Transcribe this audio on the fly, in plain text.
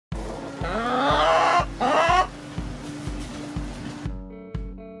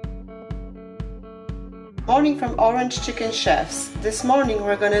Morning from Orange Chicken Chefs. This morning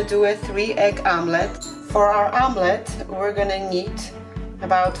we're gonna do a 3-egg omelette. For our omelette, we're gonna need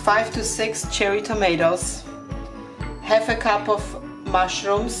about 5 to 6 cherry tomatoes, half a cup of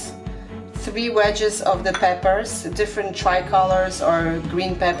mushrooms, 3 wedges of the peppers, different tricolors or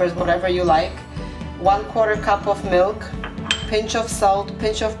green peppers, whatever you like, 1/4 cup of milk, pinch of salt,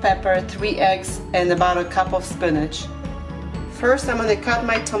 pinch of pepper, 3 eggs, and about a cup of spinach. First, I'm gonna cut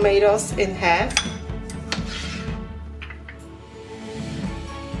my tomatoes in half.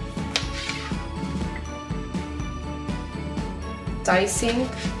 Dicing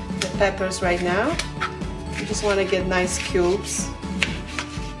the peppers right now. You just want to get nice cubes.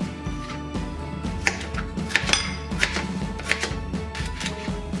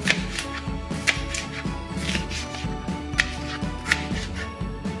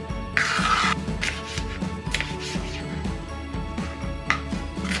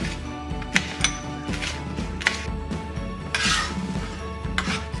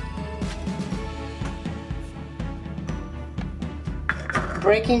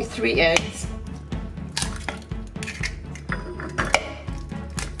 Breaking 3 eggs.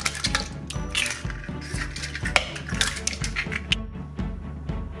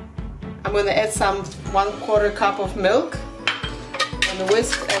 I'm going to add some 1/4 cup of milk and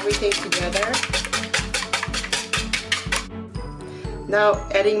whisk everything together. Now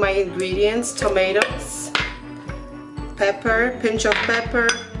adding my ingredients: tomatoes, pepper,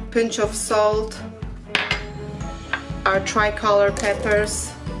 pinch of salt, our tricolor peppers,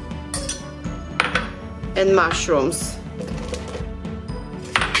 and mushrooms,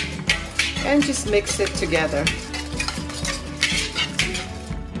 and just mix it together.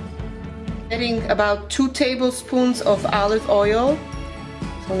 Adding about 2 tablespoons of olive oil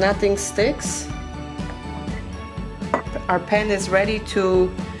so nothing sticks. Our pan is ready to,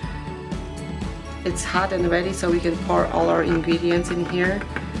 it's hot and ready, so we can pour all our ingredients in here.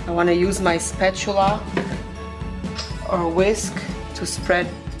 I want to use my spatula or whisk to spread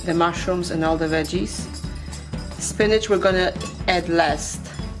the mushrooms and all the veggies. Spinach we're gonna add last.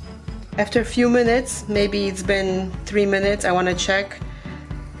 After a few minutes, maybe it's been 3 minutes, I want to check,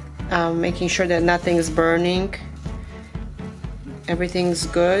 making sure that nothing is burning, everything's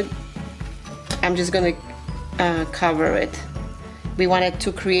good. I'm just gonna cover it. We want it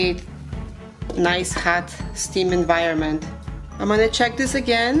to create nice hot steam environment. I'm gonna check this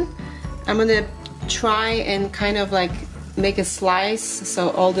again. I'm gonna try and kind of like make a slice so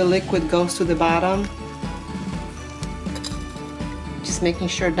all the liquid goes to the bottom. Just making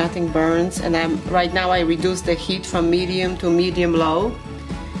sure nothing burns. And right now I reduce the heat from medium to medium-low.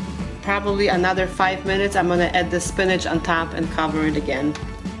 Probably another 5 minutes. I'm gonna add the spinach on top and cover it again.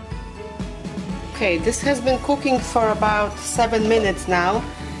 Okay, this has been cooking for about 7 minutes now.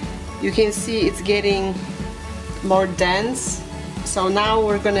 You can see it's getting more dense. So now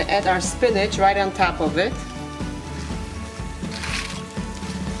we're gonna add our spinach right on top of it.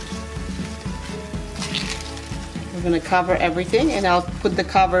 We're gonna cover everything, and I'll put the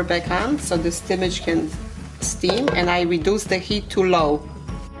cover back on so the spinach can steam, and I reduce the heat to low.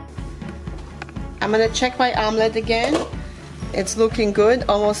 I'm gonna check my omelet again. It's looking good,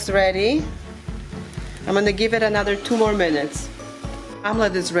 almost ready. I'm gonna give it another 2 more minutes.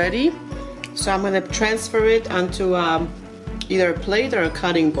 Omelet is ready, so I'm gonna transfer it onto either a plate or a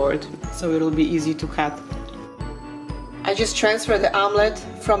cutting board, so it'll be easy to cut. I just transfer the omelet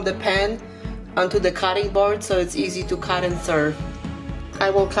from the pan onto the cutting board so it's easy to cut and serve. I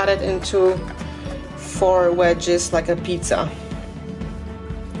will cut it into 4 wedges like a pizza.